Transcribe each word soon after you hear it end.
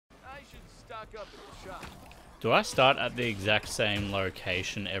Do I start at the exact same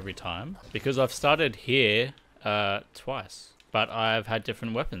location every time? Because I've started here twice, but I've had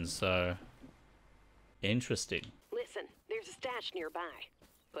different weapons, so interesting. Listen, there's a stash nearby.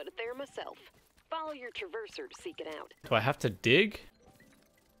 Put it there myself. Follow your traverser to seek it out. Do I have to dig?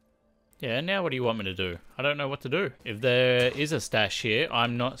 Yeah, now what do you want me to do? I don't know what to do. If there is a stash here,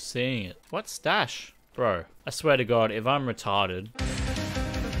 I'm not seeing it. What stash? Bro, I swear to God, if I'm retarded...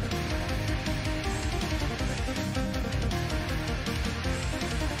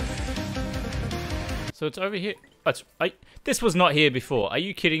 So it's over here. This was not here before. Are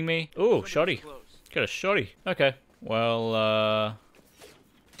you kidding me? Oh, shoddy. Got a shoddy. Okay. Well,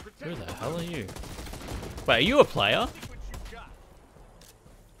 who the hell are you? Wait, are you a player?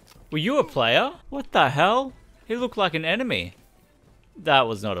 Were you a player? What the hell? He looked like an enemy. That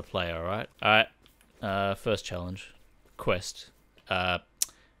was not a player, right? Alright. First challenge. Quest.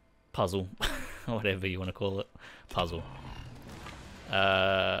 Puzzle. Whatever you want to call it. Puzzle.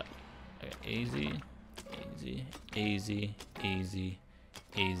 Easy. Easy. Easy. Easy.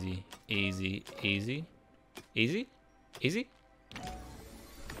 Easy. Easy. Easy. Easy? Easy?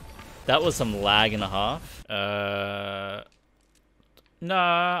 That was some lag and a half.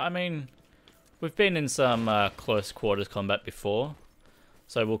 Nah, I mean, we've been in some close quarters combat before,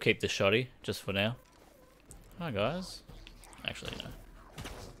 so we'll keep the shoddy just for now. Hi guys. Actually, no.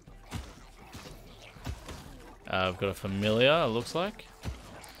 I've got a familiar, it looks like.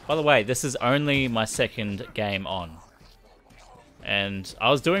 By the way, this is only my second game on. And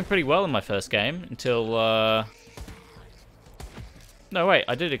I was doing pretty well in my first game until... No, wait,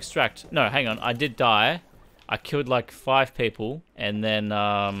 I did extract. No, hang on, I did die. I killed like 5 people, and then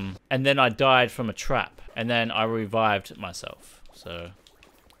I died from a trap, and then I revived myself. So,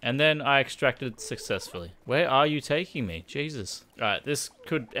 and then I extracted successfully. Where are you taking me? Jesus. Alright, this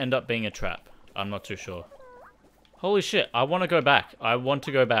could end up being a trap. I'm not too sure. Holy shit, I want to go back. I want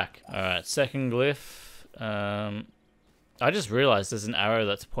to go back. Alright, second glyph. I just realized there's an arrow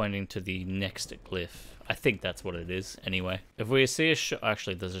that's pointing to the next glyph. I think that's what it is, anyway. If we see a shop...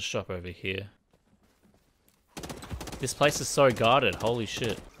 Actually, there's a shop over here. This place is so guarded, holy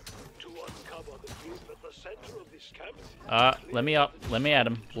shit. Let me up. Let me at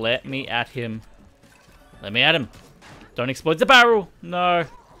him. Let me at him. Let me at him. Don't explode the barrel! No.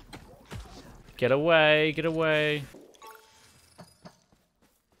 Get away, get away.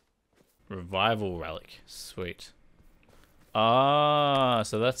 Revival relic. Sweet. Ah,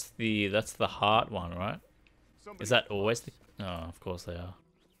 so that's the heart one, right? Is that always the... Oh, of course they are.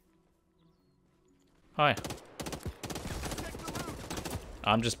 Hi.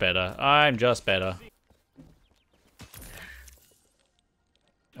 I'm just better. I'm just better.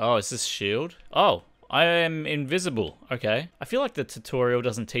 Oh, is this shield? Oh, I am invisible. Okay. I feel like the tutorial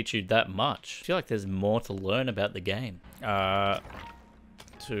doesn't teach you that much. I feel like there's more to learn about the game.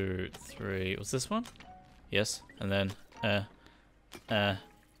 2, 3. Was this one? Yes. And then, oh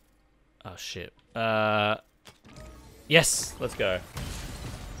shit. Yes! Let's go.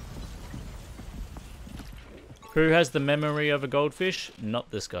 Who has the memory of a goldfish?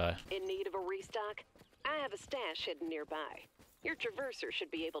 Not this guy. In need of a restock? I have a stash hidden nearby. Your traverser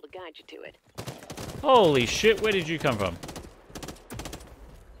should be able to guide you to it. Holy shit, where did you come from?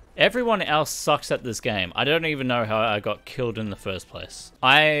 Everyone else sucks at this game. I don't even know how I got killed in the first place.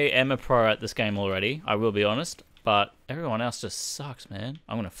 I am a pro at this game already, I will be honest, but everyone else just sucks, man.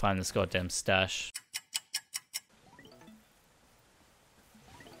 I'm gonna find this goddamn stash.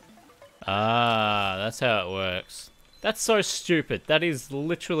 Ah, that's how it works. That's so stupid. That is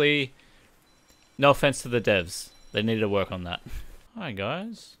literally... No offense to the devs. They need to work on that. Hi,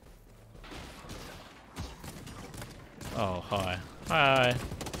 guys. Oh, hi. Hi.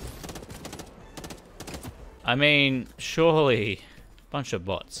 I mean, surely... Bunch of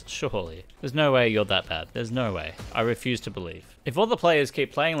bots. Surely. There's no way you're that bad. There's no way. I refuse to believe. If all the players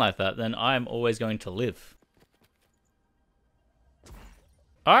keep playing like that, then I'm always going to live.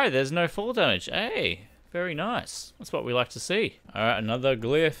 Alright, there's no fall damage. Hey, very nice. That's what we like to see. Alright, another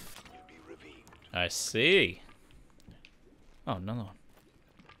glyph. I see. Oh, another one.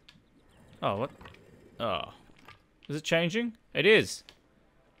 Oh, what? Oh. Is it changing? It is.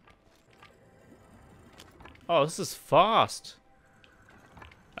 Oh, this is fast.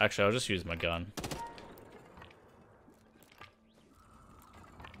 Actually, I'll just use my gun.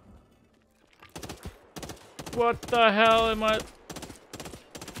 What the hell am I...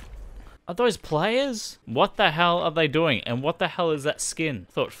 Are those players? What the hell are they doing? And what the hell is that skin?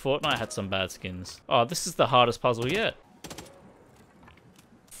 I thought Fortnite had some bad skins. Oh, this is the hardest puzzle yet.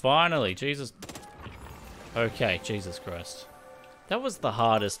 Finally, Jesus. Okay, Jesus Christ. That was the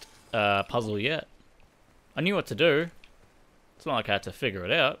hardest puzzle yet. I knew what to do. It's not like I had to figure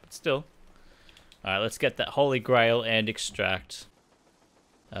it out, but still. Alright, let's get that Holy Grail and extract.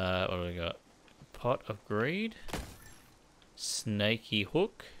 What do we got? Pot of Greed. Snaky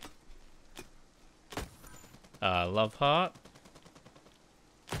Hook. Love Heart.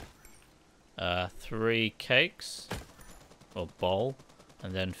 3 cakes. Or bowl.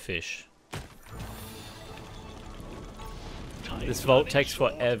 And then fish. This vault takes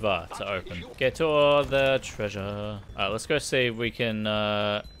forever to open. Get all the treasure. Alright, let's go see if we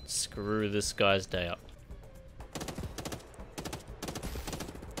can screw this guy's day up.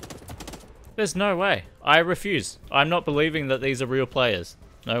 There's no way. I refuse. I'm not believing that these are real players.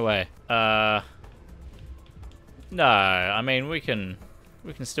 No way. No, I mean we can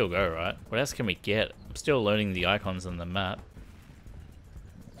still go, right? What else can we get? I'm still learning the icons on the map.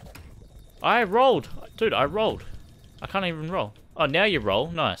 I rolled! Dude, I rolled. I can't even roll. Oh, now you roll.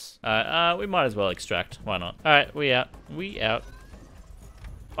 Nice. We might as well extract. Why not? Alright, we out. We out.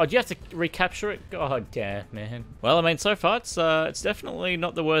 Oh, do you have to recapture it? God damn, man. Well, I mean, so far, it's definitely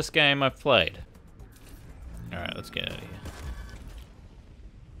not the worst game I've played. Alright, let's get out of here.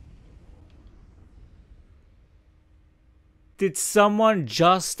 Did someone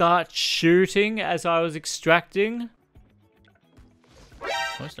just start shooting as I was extracting?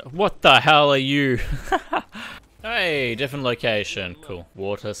 What the hell are you? Hey, different location. Cool.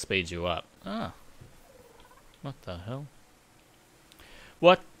 Water speeds you up. Ah. What the hell?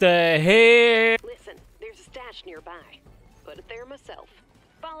 What the hell? Listen, there's a stash nearby. Put it there myself.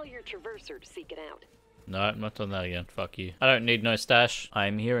 Follow your traverser to seek it out. No, I'm not doing that again. Fuck you. I don't need no stash.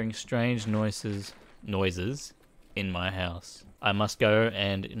 I'm hearing strange noises in my house. I must go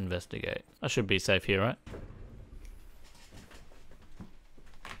and investigate. I should be safe here, right?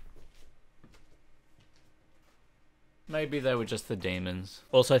 Maybe they were just the demons.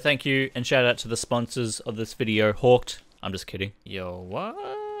 Also, thank you and shout out to the sponsors of this video, HAWKED. I'm just kidding. Yo, what?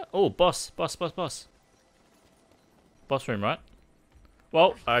 Oh, boss. Boss room, right?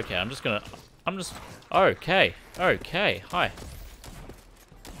 Well, okay, okay, hi.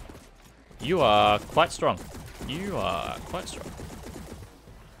 You are quite strong.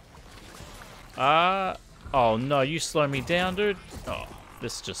 Oh no, you slow me down, dude. Oh,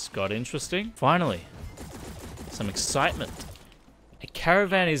 this just got interesting. Finally. Some excitement. A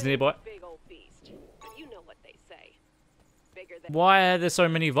caravan is nearby. Big old beast, but you know what they say. Bigger than Why are there so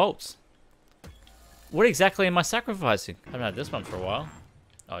many vaults? What exactly am I sacrificing? I haven't had this one for a while.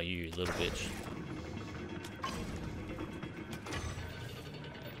 Oh, you little bitch.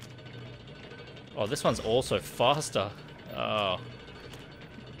 Oh, this one's also faster. Oh.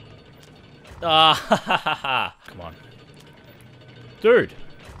 Ah, come on. Dude!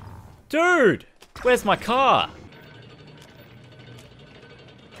 Dude! Where's my car?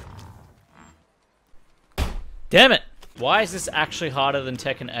 Damn it! Why is this actually harder than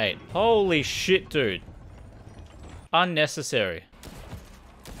Tekken 8? Holy shit, dude. Unnecessary.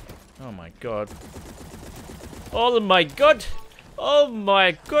 Oh my god. Oh my god! Oh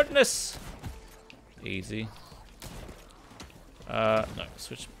my goodness! Easy. No,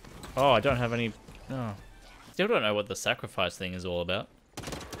 switch. Oh, I don't have any... Oh. Still don't know what the sacrifice thing is all about.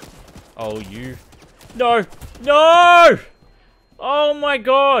 Oh, you... No! No! Oh my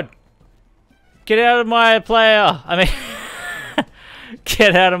god! Get out of my player! I mean...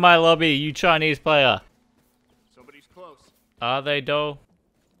 Get out of my lobby, you Chinese player. Somebody's close. Are they, doll?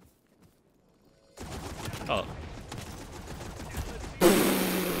 Oh.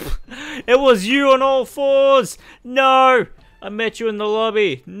 It was you on all fours! No! I met you in the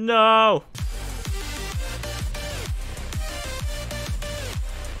lobby. No!